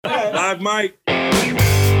Live Mike.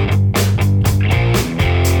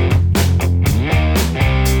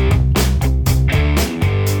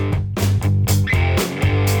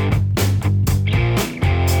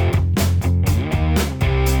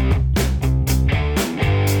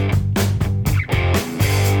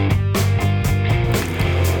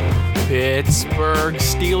 Pittsburgh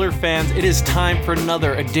Steelers fans, it is time for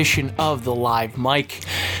another edition of the Live Mike.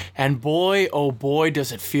 And boy, oh boy,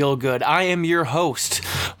 does it feel good. I am your host,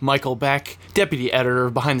 Michael Beck, deputy editor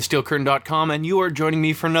of BehindTheSteelCurtain.com, and you are joining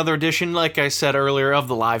me for another edition, like I said earlier, of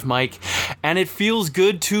the Live Mike. And it feels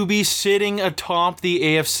good to be sitting atop the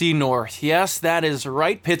AFC North. Yes, that is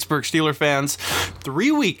right, Pittsburgh Steelers fans.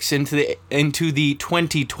 3 weeks into the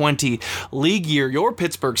 2020 league year, your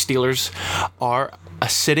Pittsburgh Steelers are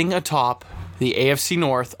sitting atop the AFC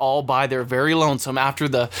North all by their very lonesome after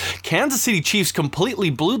the Kansas City Chiefs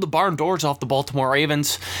completely blew the barn doors off the Baltimore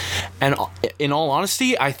Ravens. And in all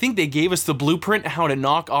honesty, I think they gave us the blueprint how to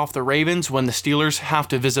knock off the Ravens when the Steelers have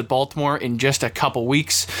to visit Baltimore in just a couple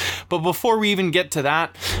weeks. But before we even get to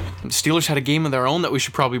that, the Steelers had a game of their own that we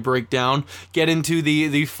should probably break down, get into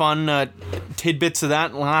the fun tidbits of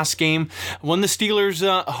that last game when the Steelers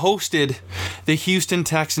hosted the Houston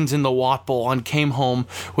Texans in the Watt Bowl and came home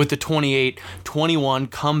with the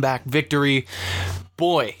 28-21 comeback victory.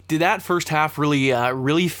 Boy, did that first half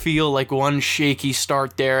really feel like one shaky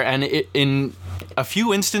start there, and in a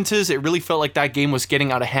few instances, it really felt like that game was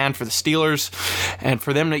getting out of hand for the Steelers, and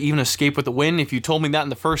for them to even escape with the win. If you told me that in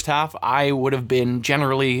the first half, I would have been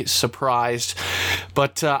generally surprised.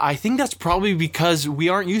 But I think that's probably because we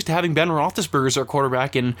aren't used to having Ben Roethlisberger as our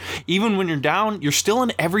quarterback, and even when you're down, you're still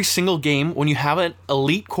in every single game when you have an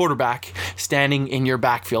elite quarterback standing in your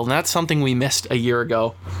backfield, and that's something we missed a year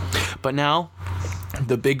ago. But now,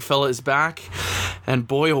 the big fella is back, and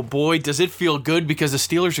boy, oh boy, does it feel good because the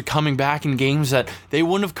Steelers are coming back in games that they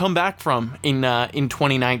wouldn't have come back from in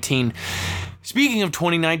 2019. Speaking of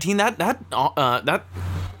 2019, that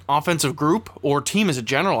offensive group, or team as a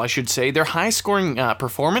general, I should say, their high-scoring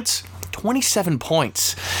performance, 27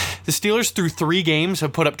 points. The Steelers, through 3 games,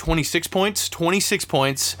 have put up 26 points,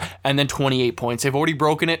 and then 28 points. They've already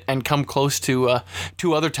broken it and come close to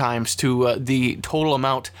 2 other times to the total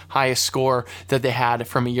amount highest score that they had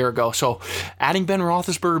from a year ago. So adding Ben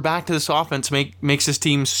Roethlisberger back to this offense makes this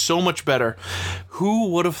team so much better. Who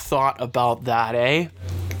would have thought about that, eh?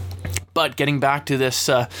 But getting back to this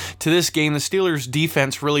game, the Steelers'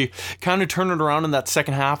 defense really kind of turned it around in that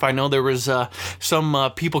second half. I know there was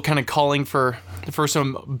some people kind of calling for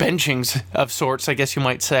some benchings of sorts, I guess you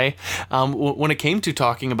might say, when it came to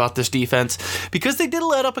talking about this defense, because they did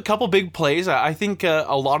let up a couple big plays. I think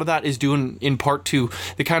a lot of that is due in part to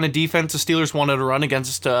the kind of defense the Steelers wanted to run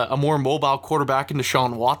against a more mobile quarterback in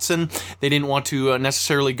Deshaun Watson. They didn't want to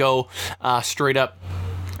necessarily go straight up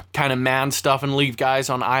kind of man stuff and leave guys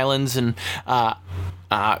on islands and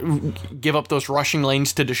give up those rushing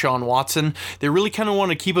lanes to Deshaun Watson. They really kind of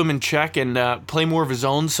want to keep him in check and play more of his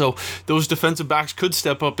own, so those defensive backs could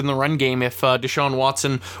step up in the run game if Deshaun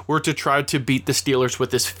Watson were to try to beat the Steelers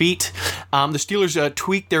with his feet. The Steelers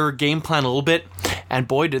tweaked their game plan a little bit, and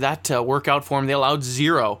boy, did that work out for them. They allowed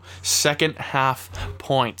 0 second half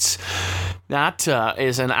points. That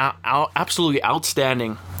is an absolutely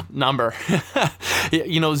outstanding number.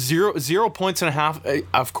 0 points and a half.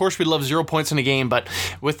 Of course, we love 0 points in a game, but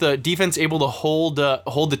with the defense able to hold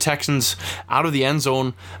the Texans out of the end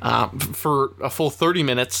zone for a full 30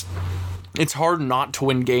 minutes, it's hard not to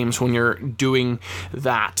win games when you're doing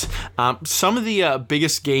that. Some of the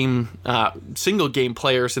biggest single game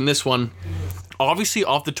players in this one, obviously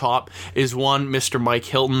off the top, is one Mr. Mike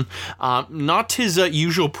Hilton. Not his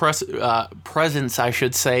usual presence, I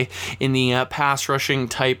should say, in the pass rushing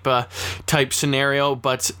type scenario,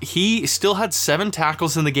 but he still had 7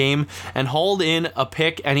 tackles in the game and hauled in a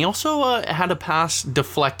pick, and he also had a pass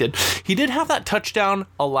deflected. He did have that touchdown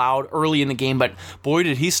allowed early in the game, but boy,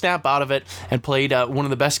 did he snap out of it and played one of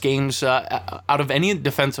the best games out of any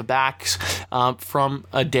defensive backs from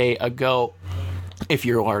a day ago, if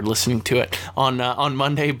you are listening to it on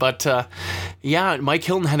Monday. But Mike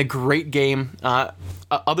Hilton had a great game.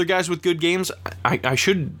 Other guys with good games, I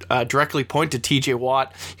should directly point to TJ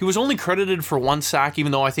Watt. He was only credited for 1 sack,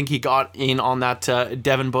 even though I think he got in on that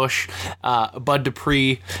Devin Bush, Bud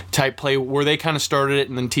Dupree type play where they kind of started it,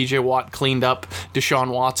 and then TJ Watt cleaned up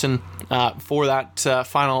Deshaun Watson for that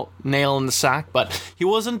final nail in the sack. But he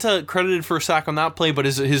wasn't credited for a sack on that play, but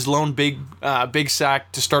his lone big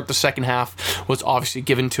sack to start the second half was obviously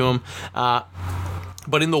given to him.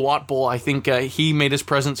 But in the Watt Bowl, I think he made his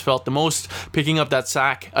presence felt the most, picking up that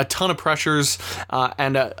sack, a ton of pressures,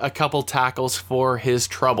 and a couple tackles for his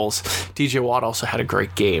troubles. TJ Watt also had a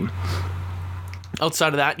great game. Outside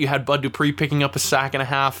of that, you had Bud Dupree picking up a sack and a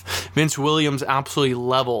half. Vince Williams absolutely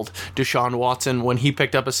leveled Deshaun Watson when he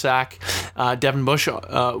picked up a sack. Devin Bush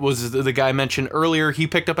was the guy I mentioned earlier. He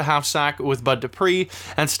picked up a half sack with Bud Dupree.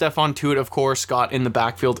 And Stephon Tuitt, of course, got in the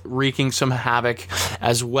backfield, wreaking some havoc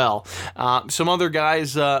as well. Some other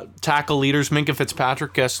guys, tackle leaders, Minkah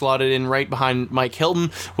Fitzpatrick slotted in right behind Mike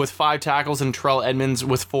Hilton with 5 tackles, and Terrell Edmonds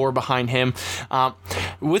with 4 behind him.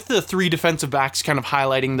 With the 3 defensive backs kind of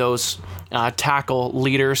highlighting those tackle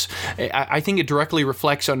leaders, I think it directly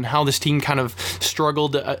reflects on how this team kind of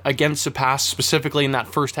struggled against the pass, specifically in that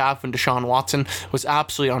first half when Deshaun Watson was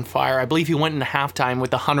absolutely on fire. I believe he went into halftime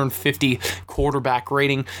with 150 quarterback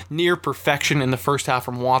rating, near perfection in the first half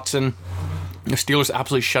from Watson. The Steelers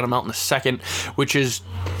absolutely shut him out in the second, which is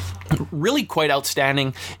really quite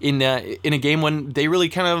outstanding in a game when they really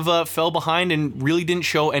kind of fell behind and really didn't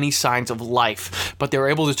show any signs of life. But they were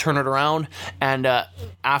able to turn it around, and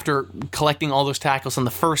after collecting all those tackles in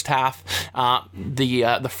the first half,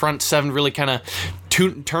 the front 7 really kind of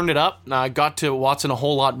turned it up, got to Watson a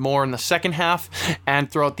whole lot more in the second half, and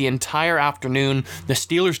throughout the entire afternoon, the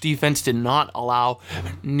Steelers defense did not allow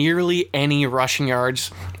nearly any rushing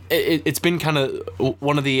yards. It's been kind of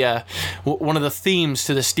one of the themes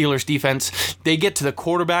to the Steelers defense. They get to the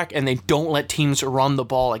quarterback and they don't let teams run the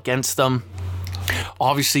ball against them.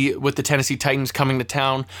 Obviously, with the Tennessee Titans coming to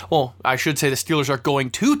town, well, I should say the Steelers are going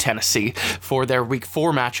to Tennessee for their Week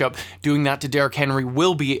 4 matchup. Doing that to Derrick Henry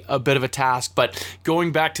will be a bit of a task, but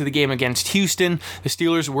going back to the game against Houston, the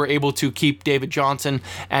Steelers were able to keep David Johnson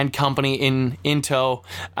and company in tow.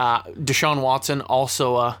 Deshaun Watson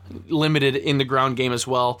also limited in the ground game as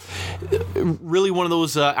well. Really one of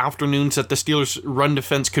those afternoons that the Steelers' run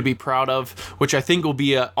defense could be proud of, which I think will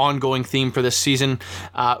be an ongoing theme for this season.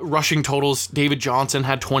 Rushing totals, David Johnson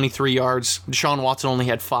had 23 yards. Deshaun Watson only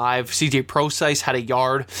had 5. CJ Prosise had a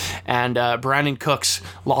yard. And Brandon Cooks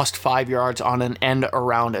lost 5 yards on an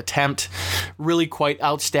end-around attempt. Really quite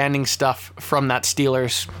outstanding stuff from that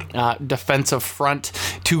Steelers defensive front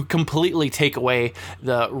to completely take away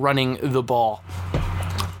the running the ball.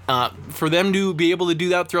 For them to be able to do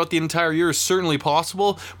that throughout the entire year is certainly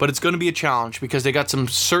possible, but it's going to be a challenge because they got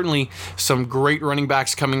some great running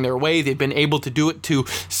backs coming their way. They've been able to do it to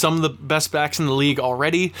some of the best backs in the league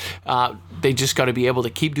already. They just got to be able to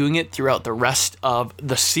keep doing it throughout the rest of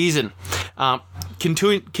the season.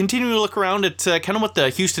 Continuing to look around at kind of what the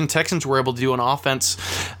Houston Texans were able to do on offense.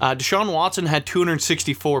 Deshaun Watson had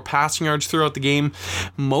 264 passing yards throughout the game.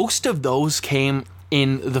 Most of those came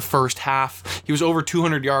in the first half. He was over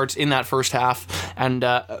 200 yards in that first half, and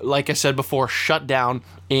like I said before, shut down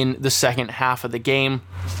in the second half of the game.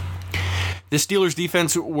 The Steelers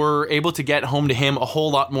defense were able to get home to him a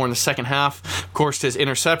whole lot more in the second half. Of course, his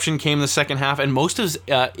interception came in the second half, and most of his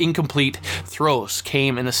incomplete throws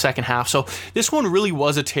came in the second half. So this one really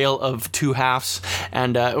was a tale of two halves,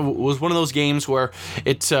 and was one of those games where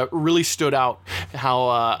it really stood out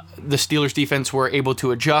how the Steelers defense were able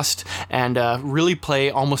to adjust and really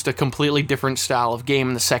play almost a completely different style of game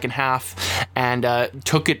in the second half, and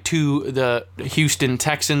took it to the Houston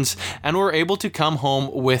Texans and were able to come home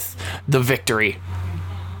with the victory.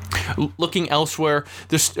 Looking elsewhere,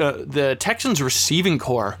 the Texans receiving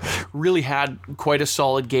core really had quite a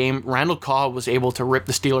solid game. Randall Cobb was able to rip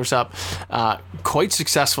the Steelers up quite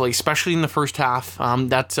successfully, especially in the first half.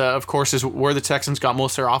 That, of course, is where the Texans got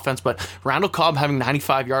most of their offense, but Randall Cobb having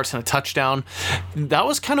 95 yards and a touchdown, that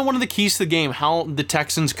was kind of one of the keys to the game, how the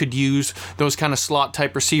Texans could use those kind of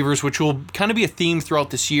slot-type receivers, which will kind of be a theme throughout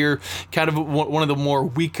this year, kind of one of the more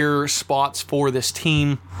weaker spots for this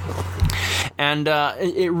team. And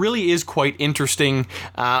it really is quite interesting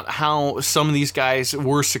how some of these guys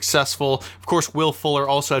were successful. Of course, Will Fuller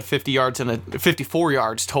also had 54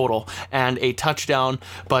 yards total and a touchdown.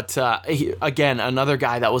 But again, another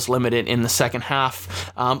guy that was limited in the second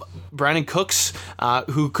half. Brandon Cooks,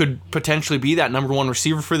 who could potentially be that number one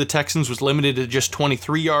receiver for the Texans, was limited to just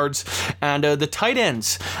 23 yards. And the tight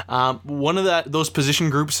ends, one of those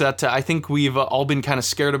position groups that I think we've all been kind of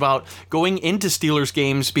scared about going into Steelers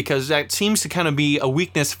games, because that seems to kind of be a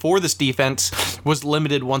weakness for this defense, was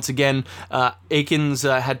limited once again. Akins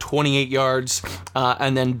had 28 yards,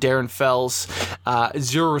 and then Darren Fells,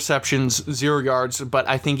 0 receptions, 0 yards, but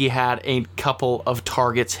I think he had a couple of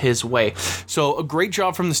targets his way. So a great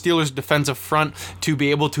job from the Steelers defensive front to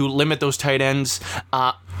be able to limit those tight ends.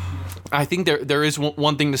 I think there is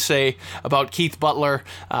one thing to say about Keith Butler.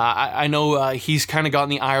 I know he's kind of gotten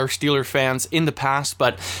the ire of Steelers fans in the past,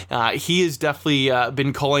 but he has definitely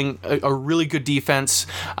been calling a really good defense.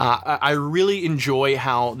 I really enjoy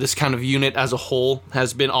how this kind of unit as a whole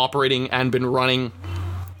has been operating and been running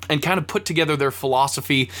and kind of put together their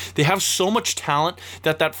philosophy. They have so much talent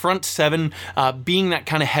that front seven, being that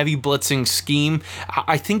kind of heavy blitzing scheme,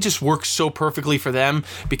 I think just works so perfectly for them,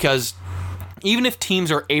 because even if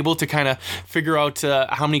teams are able to kind of figure out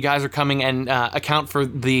how many guys are coming and account for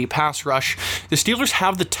the pass rush, the Steelers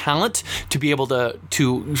have the talent to be able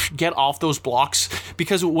to get off those blocks.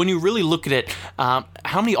 Because when you really look at it,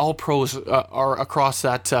 how many All-Pros are across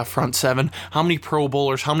that front seven? How many Pro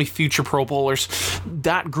Bowlers? How many future Pro Bowlers?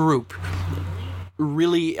 That group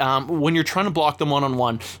really, when you're trying to block them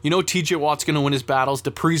one-on-one, TJ Watt's going to win his battles,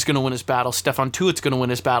 Dupree's going to win his battles, Stephon Tuitt's going to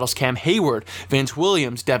win his battles, Cam Hayward, Vince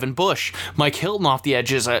Williams, Devin Bush, Mike Hilton off the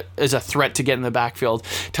edge is a threat to get in the backfield.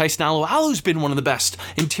 Tyson Alualu's been one of the best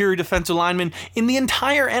interior defensive linemen in the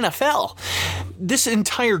entire NFL. This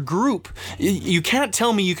entire group, you can't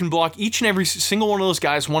tell me you can block each and every single one of those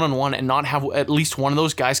guys one-on-one and not have at least one of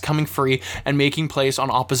those guys coming free and making plays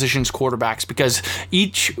on opposition's quarterbacks, because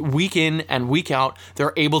each week in and week out,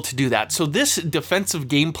 they're able to do that. So this defensive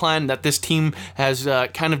game plan that this team has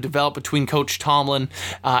kind of developed between Coach Tomlin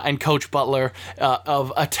and Coach Butler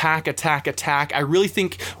of attack, I really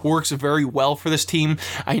think works very well for this team.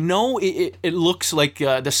 I know it looks like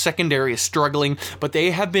the secondary is struggling, but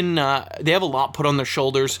they have a lot put on their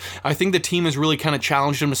shoulders. I think the team has really kind of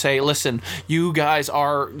challenged them to say, listen, you guys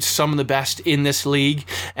are some of the best in this league,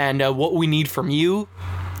 and what we need from you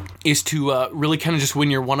is to really kind of just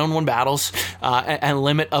win your one-on-one battles and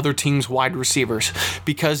limit other teams' wide receivers.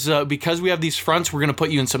 Because we have these fronts, we're going to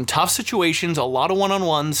put you in some tough situations, a lot of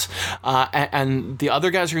one-on-ones, and the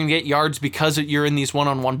other guys are going to get yards because you're in these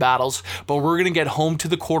one-on-one battles, but we're going to get home to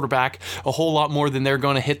the quarterback a whole lot more than they're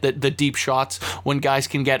going to hit the deep shots when guys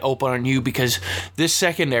can get open on you, because this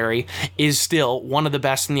secondary is still one of the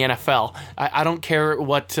best in the NFL. I don't care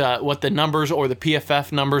what the numbers or the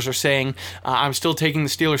PFF numbers are saying. I'm still taking the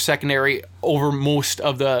Steelers secondary over most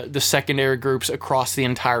of the secondary groups across the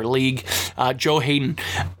entire league. Joe Hayden,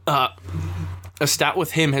 a stat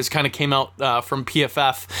with him has kind of came out from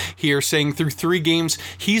PFF here, saying through 3 games,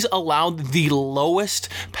 he's allowed the lowest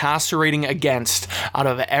passer rating against out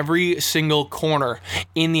of every single corner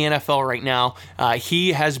in the NFL right now.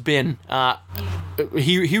 He has been...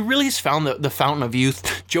 He really has found the fountain of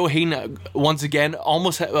youth. Joe Hayden, once again,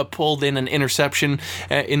 almost pulled in an interception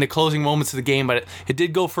in the closing moments of the game, but it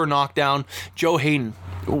did go for a knockdown. Joe Hayden,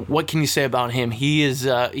 what can you say about him? He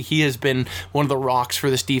has been one of the rocks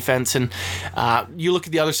for this defense. And you look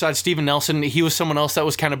at the other side, Steven Nelson, he was someone else that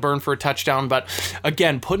was kind of burned for a touchdown. But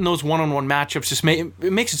again, putting those one-on-one matchups just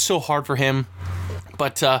makes it so hard for him.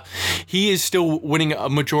 But he is still winning a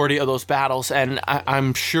majority of those battles, and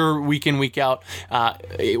I'm sure week in, week out,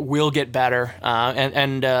 it will get better.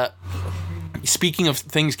 Speaking of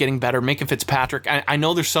things getting better, Minkah Fitzpatrick, I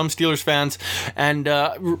know there's some Steelers fans and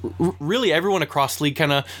really everyone across the league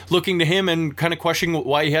kind of looking to him and kind of questioning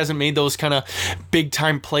why he hasn't made those kind of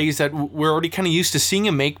big-time plays that we're already kind of used to seeing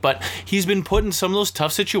him make, but he's been put in some of those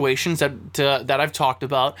tough situations that I've talked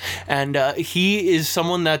about, and he is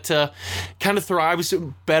someone that kind of thrives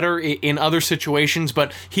better in other situations,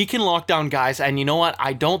 but he can lock down guys, and you know what?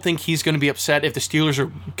 I don't think he's going to be upset if the Steelers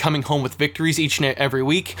are coming home with victories each and every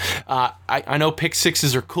week. I know pick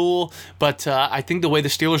sixes are cool, but I think the way the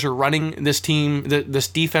Steelers are running this team, this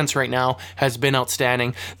defense right now, has been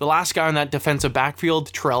outstanding. The last guy on that defensive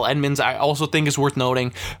backfield, Terrell Edmunds, I also think is worth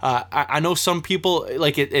noting. I know some people,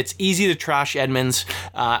 like it's easy to trash Edmunds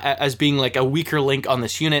as being like a weaker link on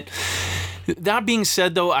this unit. That being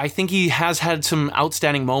said, though, I think he has had some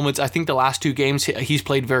outstanding moments. I think the last 2 games he's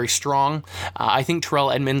played very strong. I think Terrell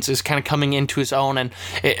Edmunds is kind of coming into his own, and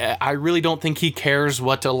I really don't think he cares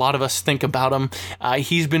what a lot of us think about him.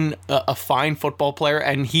 He's been a fine football player,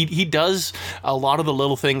 and he does a lot of the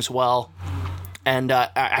little things well. And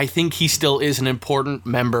I think he still is an important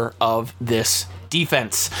member of this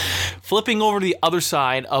defense. Flipping over to the other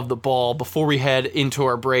side of the ball before we head into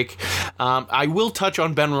our break, I will touch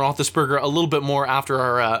on Ben Roethlisberger a little bit more after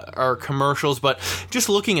our commercials, but just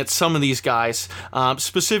looking at some of these guys,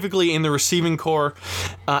 specifically in the receiving core,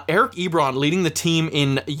 Eric Ebron leading the team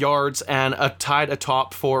in yards and tied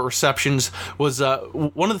atop for receptions was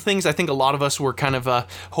one of the things I think a lot of us were kind of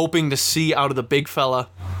hoping to see out of the big fella.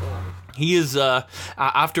 He is,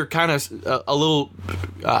 after kind of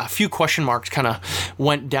a few question marks kind of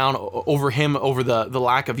went down over him over the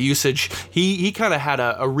lack of usage. He kind of had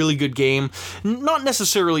a really good game. Not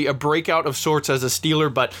necessarily a breakout of sorts as a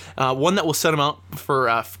Steeler, but one that will set him up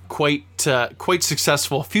for quite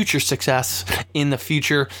successful future success in the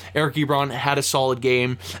future. Eric Ebron had a solid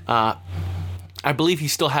game. I believe he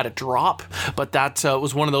still had a drop, but that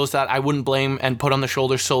was one of those that I wouldn't blame and put on the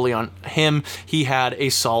shoulders solely on him. He had a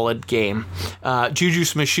solid game. Juju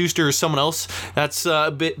Smith-Schuster is someone else that's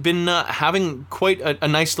been having quite a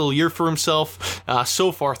nice little year for himself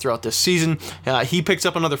so far throughout this season. He picks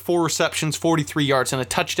up another 4 receptions, 43 yards, and a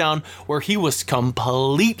touchdown where he was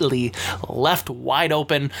completely left wide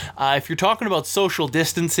open. If you're talking about social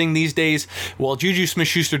distancing these days, well, Juju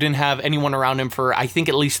Smith-Schuster didn't have anyone around him for, I think,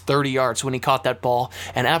 at least 30 yards when he caught that ball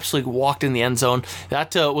and absolutely walked in the end zone.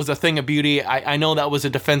 That was a thing of beauty. I know that was a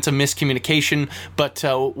defensive miscommunication, but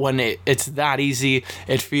when it's that easy,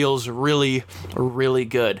 it feels really, really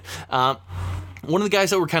good. One of the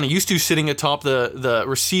guys that we're kind of used to sitting atop the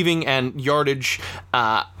receiving and yardage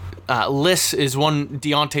list is one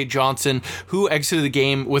Deontay Johnson, who exited the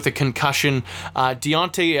game with a concussion.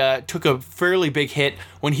 Deontay took a fairly big hit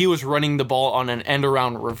when he was running the ball on an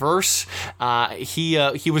end-around reverse. He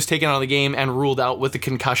was taken out of the game and ruled out with a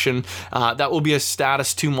concussion. That will be a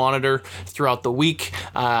status to monitor throughout the week.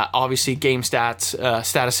 Obviously, game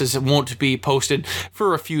statuses won't be posted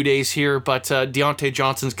for a few days here, but Deontay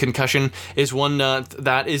Johnson's concussion is one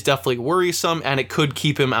that is definitely worrisome, and it could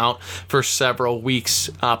keep him out for several weeks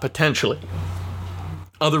potentially.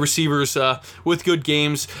 Other receivers with good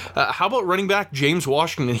games. How about running back James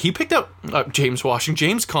Washington? He picked up James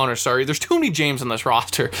Conner, sorry. There's too many James on this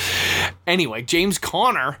roster. Anyway, James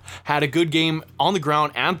Conner had a good game on the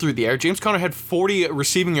ground and through the air. James Conner had 40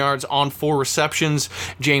 receiving yards on 4 receptions.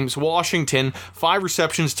 James Washington, 5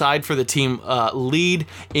 receptions, tied for the team lead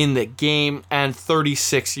in the game, and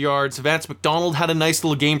 36 yards. Vance McDonald had a nice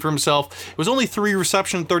little game for himself. It was only 3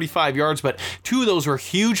 receptions, 35 yards, but 2 of those were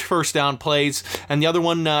huge first down plays, and the other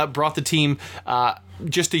one brought the team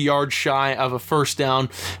just a yard shy of a first down.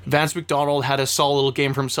 Vance McDonald had a solid little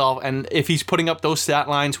game for himself, and if he's putting up those stat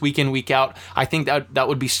lines week in, week out, I think that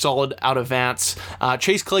would be solid out of Vance.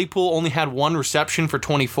 Chase Claypool only had 1 reception for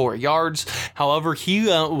 24 yards. However, he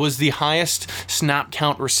was the highest snap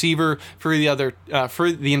count receiver for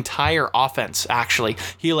the entire offense, actually.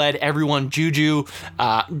 He led everyone, Juju,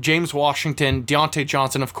 James Washington, Deontay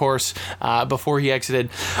Johnson, of course, before he exited.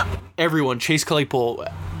 Everyone, Chase Claypool,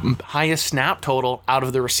 highest snap total out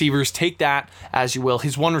of the receivers. Take that as you will.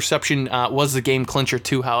 His 1 reception was the game clincher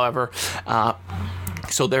too, however.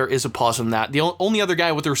 So there is a pause on that. The only other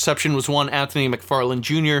guy with a reception was one Anthony McFarland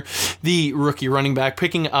Jr., the rookie running back,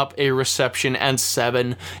 picking up a reception and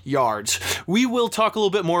 7 yards. We will talk a little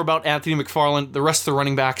bit more about Anthony McFarland, the rest of the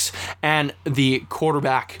running backs, and the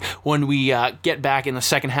quarterback when we get back in the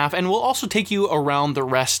second half, and we'll also take you around the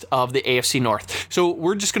rest of the AFC North. So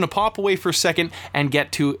we're just going to pop away for a second and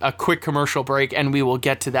get to a quick commercial break, and we will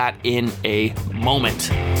get to that in a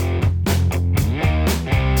moment.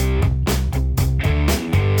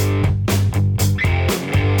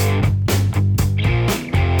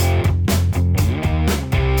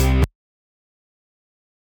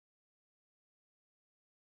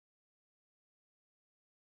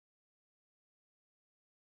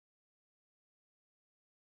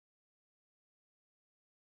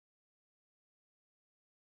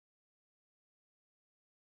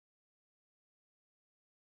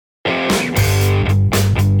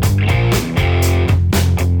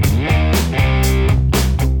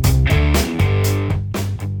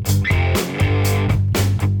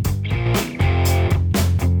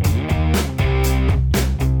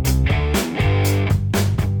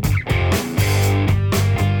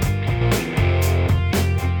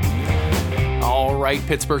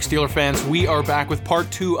 Pittsburgh Steelers fans, we are back with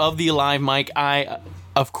part 2 of the Live Mic. I,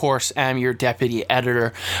 of course, am your deputy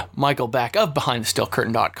editor, Michael Beck of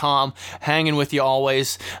BehindTheSteelCurtain.com, hanging with you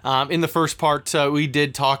always. In the first part, we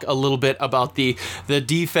did talk a little bit about the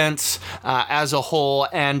defense as a whole,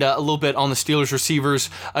 and a little bit on the Steelers receivers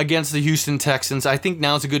against the Houston Texans. I think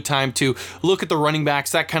now's a good time to look at the running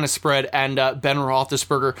backs, that kind of spread, and Ben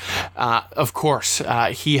Roethlisberger, of course,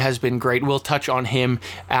 he has been great. We'll touch on him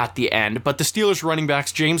at the end. But the Steelers running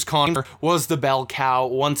backs, James Conner was the bell cow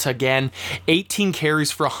once again. 18 carries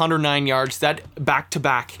carries for 109 yards. That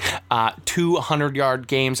back-to-back 200-yard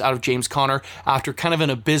games out of James Conner after kind of an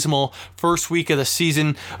abysmal first week of the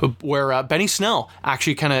season where Benny Snell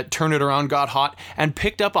actually kind of turned it around, got hot, and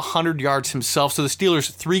picked up 100 yards himself. So the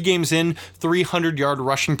Steelers, 3 games in, 300-yard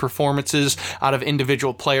rushing performances out of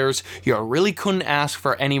individual players. You really couldn't ask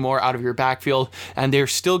for any more out of your backfield, and they're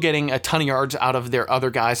still getting a ton of yards out of their other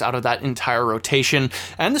guys out of that entire rotation.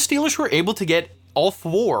 And the Steelers were able to get all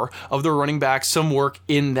 4 of their running backs some work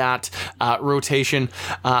in that rotation.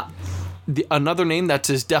 Another name that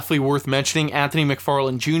is definitely worth mentioning, Anthony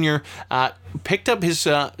McFarland Jr., picked up his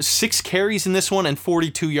 6 carries in this one and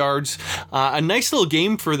 42 yards. A nice little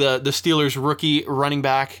game for the Steelers rookie running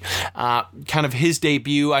back. Kind of his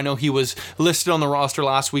debut. I know he was listed on the roster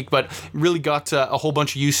last week, but really got a whole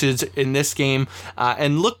bunch of usage in this game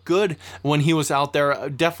and looked good when he was out there.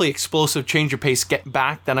 Definitely explosive, change of pace get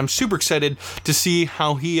back that I'm super excited to see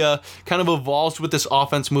how he kind of evolves with this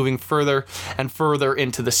offense moving further and further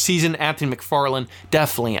into the season. Anthony McFarland,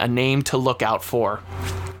 definitely a name to look out for.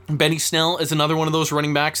 Benny Snell is another one of those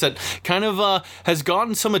running backs that kind of has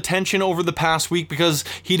gotten some attention over the past week because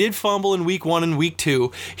he did fumble in week 1 and week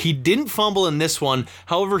 2. He didn't fumble in this one.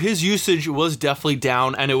 However, his usage was definitely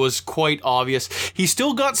down, and it was quite obvious. He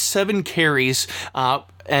still got 7 carries,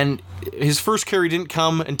 and his first carry didn't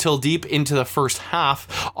come until deep into the first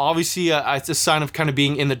half. Obviously, it's a sign of kind of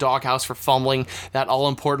being in the doghouse for fumbling that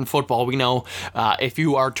all-important football. We know if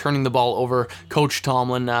you are turning the ball over, Coach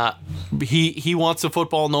Tomlin, he wants the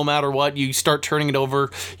football no matter what. You start turning it over,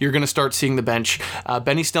 you're going to start seeing the bench.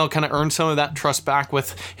 Benny Snell kind of earned some of that trust back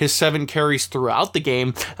with his 7 carries throughout the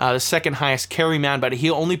game, the second highest carry man, but he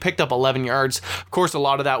only picked up 11 yards. Of course, a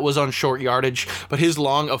lot of that was on short yardage, but his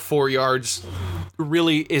long of 4 yards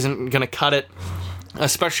really isn't going to cut it,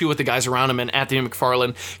 especially with the guys around him, and Anthony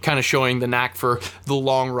McFarland kind of showing the knack for the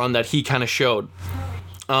long run that he kind of showed.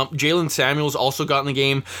 Jalen Samuels also got in the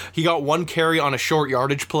game. He got 1 carry on a short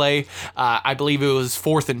yardage play. I believe it was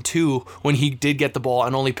 4th and 2 when he did get the ball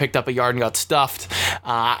and only picked up a yard and got stuffed.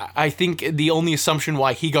 I think the only assumption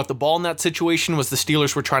why he got the ball in that situation was the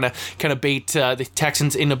Steelers were trying to kind of bait the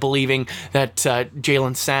Texans into believing that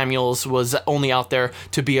Jalen Samuels was only out there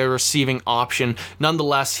to be a receiving option.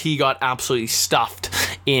 Nonetheless, he got absolutely stuffed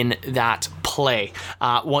in that play.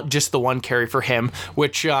 Just the 1 carry for him,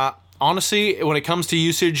 which... honestly, when it comes to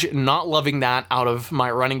usage, not loving that out of my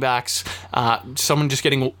running backs. Someone just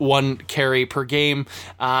getting 1 carry per game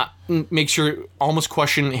makes you almost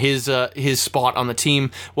question his spot on the team,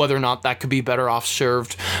 whether or not that could be better off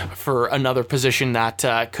served for another position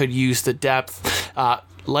that could use the depth.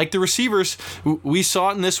 Like the receivers, we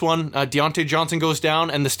saw it in this one. Deontay Johnson goes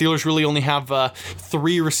down, and the Steelers really only have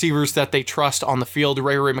 3 receivers that they trust on the field.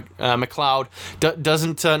 Ray McLeod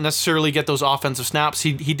doesn't necessarily get those offensive snaps.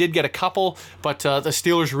 He did get a couple, but the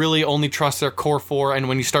Steelers really only trust their core 4, and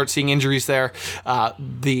when you start seeing injuries there,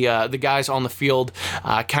 the guys on the field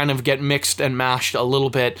kind of get mixed and mashed a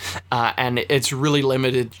little bit, and it's really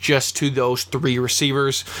limited just to those 3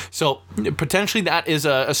 receivers. So potentially that is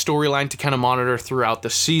a storyline to kind of monitor throughout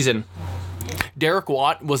the season. Derek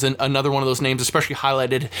Watt was another one of those names, especially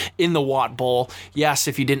highlighted in the Watt Bowl. Yes,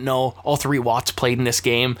 if you didn't know, all 3 Watts played in this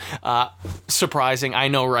game. Surprising, I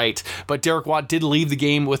know, right? But Derek Watt did leave the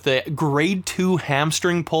game with a grade 2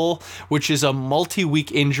 hamstring pull, which is a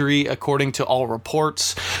multi-week injury according to all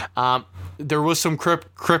reports. There was some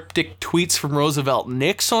cryptic tweets from Roosevelt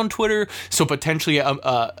Nix on Twitter, so potentially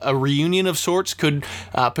a reunion of sorts could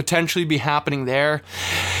potentially be happening there.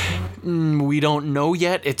 We don't know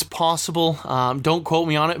yet. It's possible. Don't quote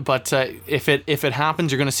me on it, but if it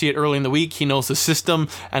happens, you're going to see it early in the week. He knows the system,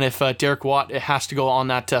 and if Derek Watt has to go on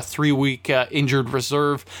that 3-week injured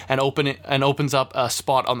reserve and opens up a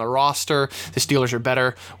spot on the roster, the Steelers are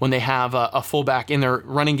better when they have a fullback in their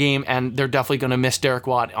running game, and they're definitely going to miss Derek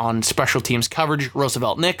Watt on special teams coverage.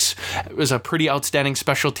 Roosevelt Nix was a pretty outstanding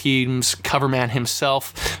special teams cover man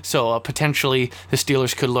himself, so potentially the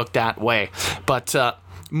Steelers could look that way. But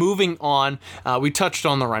moving on, we touched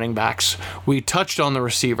on the running backs. We touched on the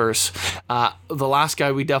receivers. The last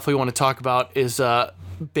guy we definitely want to talk about is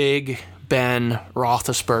Big Ben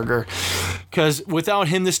Roethlisberger, because without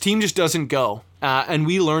him, this team just doesn't go. And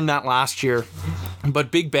we learned that last year.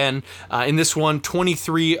 But Big Ben, in this one,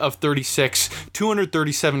 23 of 36,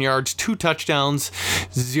 237 yards, 2 touchdowns,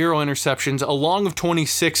 0 interceptions, a long of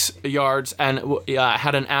 26 yards, and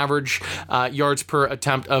had an average yards per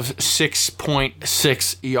attempt of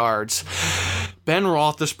 6.6 yards. Ben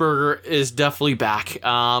Roethlisberger is definitely back.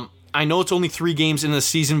 I know it's only 3 games in the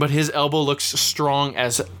season, but his elbow looks strong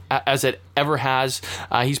as it ever has.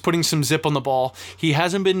 He's putting some zip on the ball. He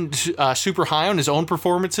hasn't been super high on his own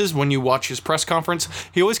performances. When you watch his press conference,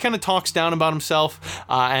 he always kind of talks down about himself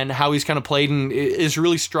and how he's kind of played, and is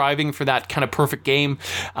really striving for that kind of perfect game.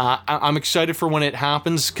 I'm excited for when it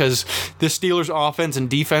happens, because the Steelers offense and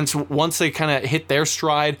defense, once they kind of hit their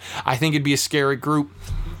stride, I think it'd be a scary group.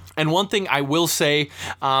 And one thing I will say,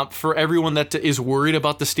 for everyone that is worried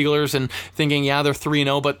about the Steelers and thinking, yeah, they're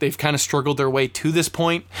 3-0, but they've kind of struggled their way to this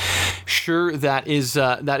point. Sure, that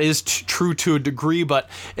is true to a degree, but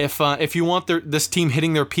if you want this team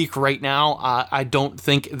hitting their peak right now, I don't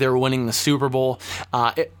think they're winning the Super Bowl.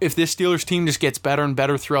 If this Steelers team just gets better and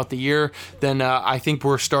better throughout the year, then I think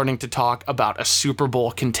we're starting to talk about a Super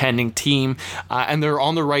Bowl contending team, and they're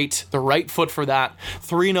on the right foot for that.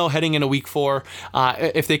 3-0 heading into Week 4.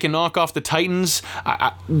 If they can knock off the Titans,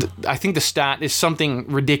 I think the stat is something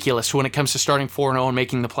ridiculous when it comes to starting 4-0 and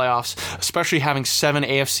making the playoffs, especially having 7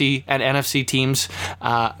 AFC and NFC teams,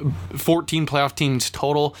 14 playoff teams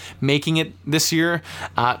total making it this year.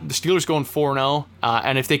 The Steelers going 4-0,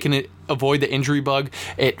 and if they can avoid the injury bug,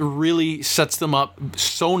 it really sets them up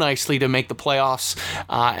so nicely to make the playoffs,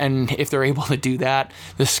 and if they're able to do that,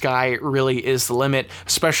 the sky really is the limit,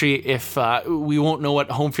 especially if we won't know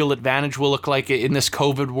what home field advantage will look like in this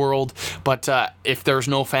COVID world, but if there's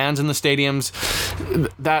no fans in the stadiums,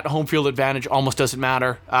 that home field advantage almost doesn't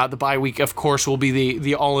matter. The bye week, of course, will be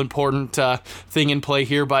the all-important thing in play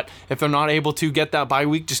here, but if they're not able to get that bye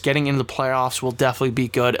week, just getting into the playoffs will definitely be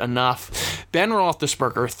good enough. Ben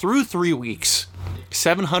Roethlisberger, through 3 weeks,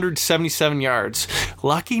 777 yards.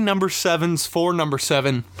 Lucky number 7s for number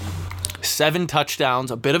 7. 7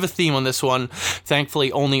 touchdowns, a bit of a theme on this one.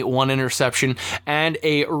 Thankfully, only 1 interception, and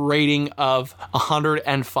a rating of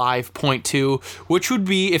 105.2, which would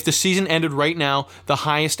be, if the season ended right now, the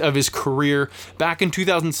highest of his career. Back in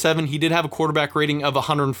 2007, he did have a quarterback rating of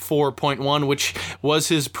 104.1, which was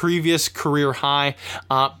his previous career high,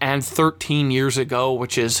 and 13 years ago,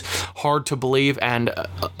 which is hard to believe, and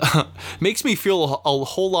makes me feel a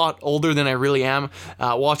whole lot older than I really am,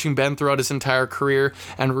 watching Ben throughout his entire career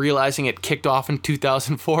and realizing it kicked off in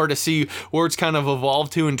 2004 to see where it's kind of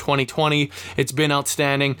evolved to in 2020. It's been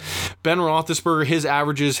outstanding. Ben Roethlisberger, his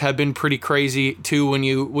averages have been pretty crazy too when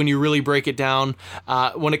you really break it down.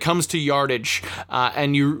 When it comes to yardage,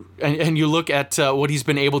 and you look at what he's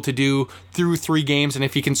been able to do through 3 games, and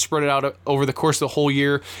if he can spread it out over the course of the whole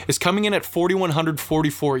year, is coming in at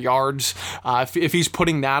 4,144 yards. If he's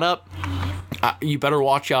putting that up, you better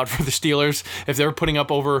watch out for the Steelers. If they're putting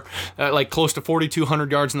up over close to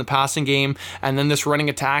 4,200 yards in the passing game, and then this running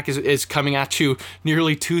attack is coming at you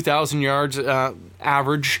nearly 2,000 yards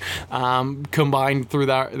average combined through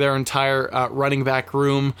their entire running back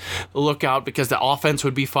room, look out, because the offense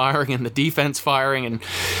would be firing and the defense firing, and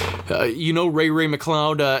Ray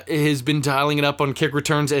McLeod has been dialing it up on kick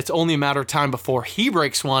returns. It's only a matter of time before he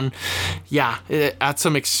breaks one. Yeah, that's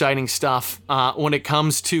some exciting stuff. When it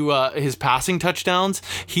comes to his passing touchdowns,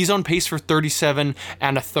 he's on pace for 37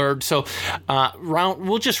 and a third. So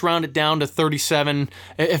we'll just round it down to 37.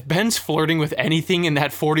 If Ben's flirting with anything in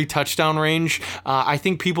that 40 touchdown range, I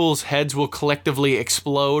think people's heads will collectively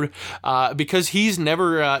explode, because he's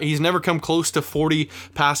never come close to 40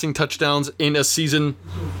 passing touchdowns in a season.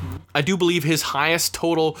 I do believe his highest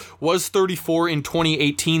total was 34 in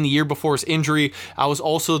 2018, the year before his injury. That was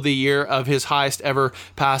also the year of his highest ever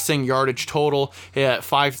passing yardage total,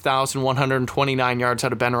 5,129 yards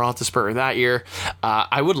out of Ben Roethlisberger that year.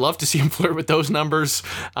 I would love to see him flirt with those numbers.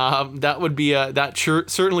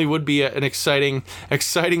 Certainly would be an exciting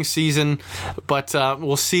season, but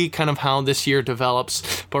we'll see kind of how this year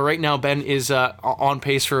develops. But right now, Ben is on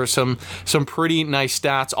pace for some pretty nice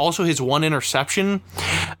stats. Also, his 1 interception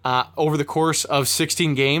over the course of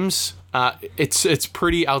 16 games. It's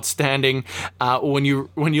pretty outstanding when you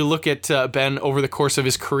look at Ben over the course of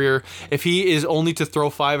his career. If he is only to throw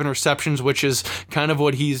 5 interceptions, which is kind of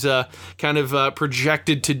what he's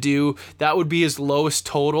projected to do, that would be his lowest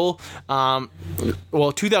total.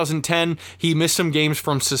 2010, he missed some games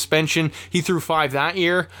from suspension. He threw 5 that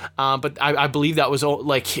year, but I believe that was I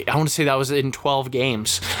want to say that was in 12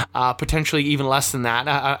 games, potentially even less than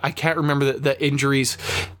that. I can't remember the injuries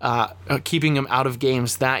keeping him out of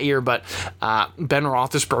games that year, but Ben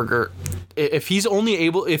Roethlisberger, if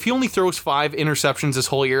he only throws 5 interceptions this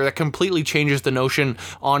whole year, that completely changes the notion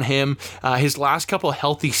on him. His last couple of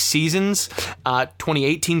healthy seasons,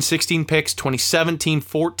 2018, 16 picks, 2017,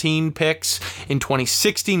 14 picks. In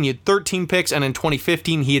 2016, he had 13 picks, and in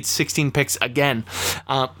 2015, he had 16 picks again.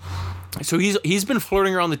 So he's been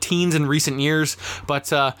flirting around the teens in recent years, but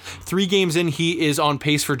 3 games in, he is on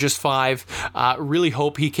pace for just 5. Really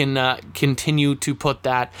hope he can continue to put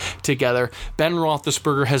that together. Ben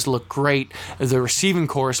Roethlisberger has looked great. The receiving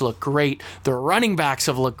corps has looked great. The running backs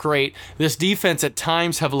have looked great. This defense at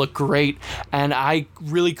times have looked great, and I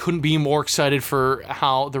really couldn't be more excited for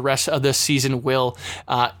how the rest of this season will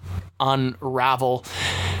unravel.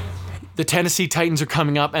 The Tennessee Titans are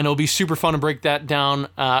coming up, and it'll be super fun to break that down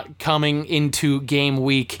coming into game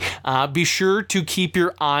week. Be sure to keep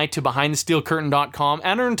your eye to BehindTheSteelCurtain.com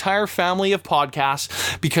and our entire family of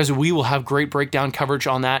podcasts, because we will have great breakdown coverage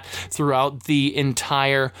on that throughout the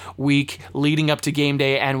entire week leading up to game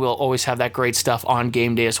day, and we'll always have that great stuff on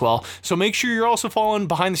game day as well. So make sure you're also following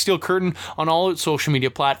Behind the Steel Curtain on all social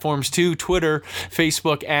media platforms too: Twitter,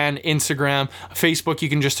 Facebook, and Instagram. Facebook, you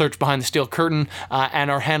can just search Behind the Steel Curtain,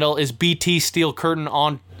 and our handle is BT Steel Curtain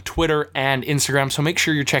on Twitter and Instagram, so make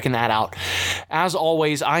sure you're checking that out. As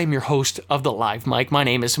always, I am your host of The Live Mic. My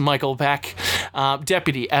name is Michael Beck,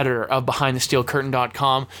 deputy editor of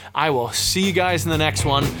BehindTheSteelCurtain.com. I will see you guys in the next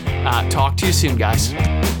one. Talk to you soon, guys.